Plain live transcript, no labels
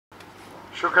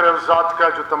शुक्र है उस ज़ात का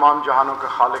जो तमाम जहानों का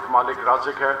खालिक मालिक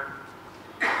राज़िक है।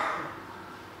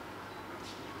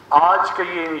 आज का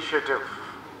ये इनिशिएटिव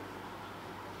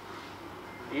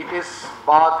ये इस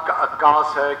बात का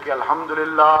अक्कास है कि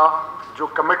अल्हम्दुलिल्लाह जो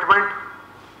कमिटमेंट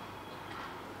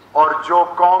और जो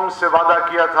कौम से वादा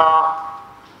किया था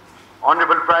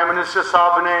ऑनरेबल प्राइम मिनिस्टर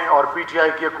साहब ने और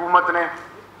पीटीआई की हुकूमत ने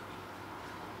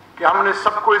कि हमने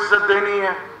सबको इज्जत देनी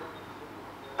है,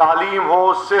 तालीम हो,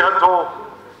 सेहत हो,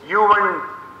 ह्यूमन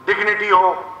डिग्निटी हो,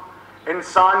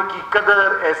 इंसान की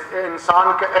कदर,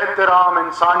 इंसान का एहतराम,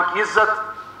 इंसान की इज्जत।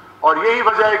 और यही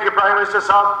वजह है कि प्राइम मिनिस्टर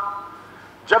साहब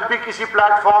जब भी किसी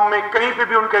प्लेटफॉर्म में कहीं पे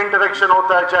भी उनका इंटरेक्शन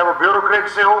होता है, चाहे वो ब्यूरोक्रेट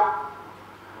से हो,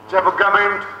 चाहे वो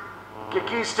गवर्नमेंट के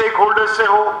की स्टेक होल्डर से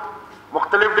हो,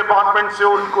 मुख्तलिफ डिपार्टमेंट से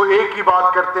हो, उनको एक ही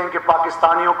बात करते हैं कि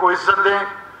पाकिस्तानियों को इज्जत दें।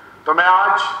 तो मैं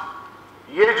आज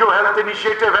ये जो हेल्थ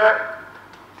इनिशिएटिव है,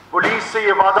 पुलिस से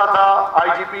ये वादा था,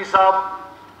 आईजीपी साहब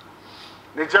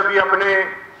ने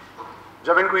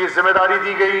जब इनको ये जिम्मेदारी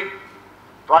दी गई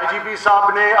तो आईजीपी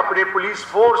साहब ने अपने पुलिस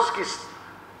फोर्स की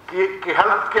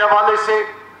हेल्थ के हवाले से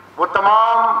वो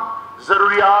तमाम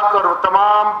ज़रूरियात और वो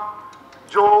तमाम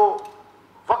जो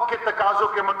वक्त के तकाज़ों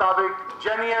के मुताबिक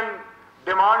जेन्युइन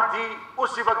डिमांड थी,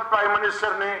 उसी वक्त प्राइम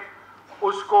मिनिस्टर ने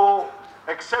उसको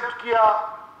एक्सेप्ट किया।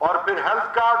 और फिर हेल्थ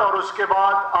कार्ड और उसके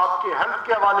बाद आपके हेल्थ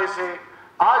के हवाले से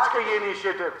आज का ये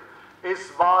इनिशिएटिव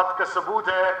इस बात का सबूत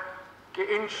है कि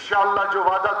इंशाअल्लाह जो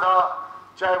वादा था,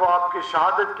 चाहे वो आपके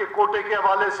शहादत के कोटे के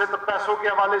हवाले से, तो पैसों के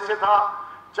हवाले से था,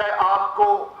 चाहे आपको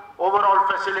ओवरऑल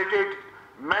फैसिलिटेट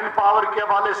मैन पावर के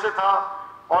हवाले से था,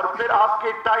 और फिर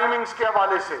आपके टाइमिंग्स के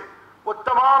हवाले से, वो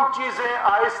तमाम चीजें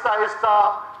आहिस्ता आहिस्ता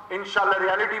इंशाअल्लाह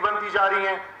रियलिटी बनती जा रही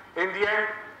हैं। इन दी एंड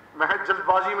मैं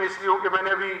जल्दबाजी में इसलिए हूं कि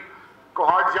मैंने अभी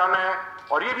कोहाट जाना है,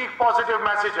 और ये भी एक पॉजिटिव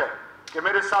मैसेज है कि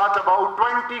मेरे साथ अबाउट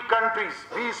 20 कंट्रीज,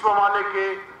 20 ममालिक के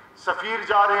सफीर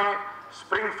जा रहे हैं।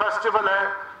 स्प्रिंग फेस्टिवल है,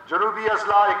 जनूबी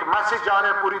अजला एक मैसेज जा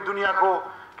रहे हैं पूरी दुनिया को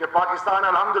कि पाकिस्तान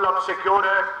अल्हम्दुलिल्लाह सिक्योर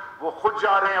है। वो खुद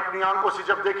जा रहे हैं, अपनी आंखों से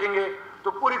जब देखेंगे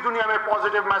तो पूरी दुनिया में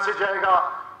पॉजिटिव मैसेज आएगा,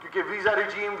 क्योंकि वीजा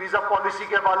रिजीम, वीजा पॉलिसी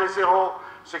के हवाले से हो,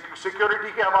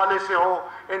 सिक्योरिटी के हवाले से हो,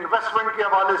 इन्वेस्टमेंट के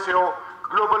हवाले से हो,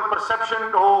 ग्लोबल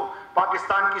परसेप्शन हो,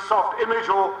 पाकिस्तान की सॉफ्ट इमेज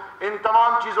हो, इन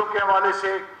तमाम चीजों के हवाले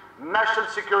से नेशनल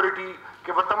सिक्योरिटी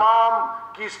के वो तमाम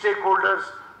की स्टेक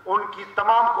होल्डर्स, उनकी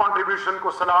तमाम कंट्रीब्यूशन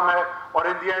को सलाम है। और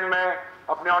इन दी एंड मैं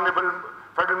अपने ऑनरेबल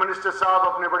फेडरल मिनिस्टर साहब,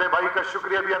 अपने बड़े भाई का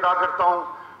शुक्रिया भी अदा करता हूं,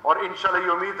 और इंशाल्लाह ये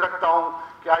उम्मीद रखता हूं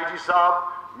कि आईजी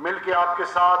साहब मिलके आपके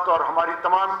साथ और हमारी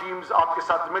तमाम टीम्स आपके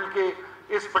साथ मिलके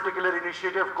इस पर्टिकुलर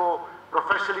इनिशिएटिव को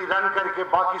प्रोफेशनली रन करके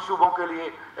बाकी सूबों के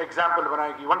लिए एग्जाम्पल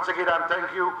बनाएगी। Once again I am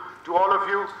thank you to all of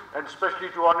you and specially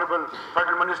to honourable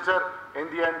federal minister. In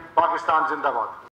the and Pakistan जिंदाबाद।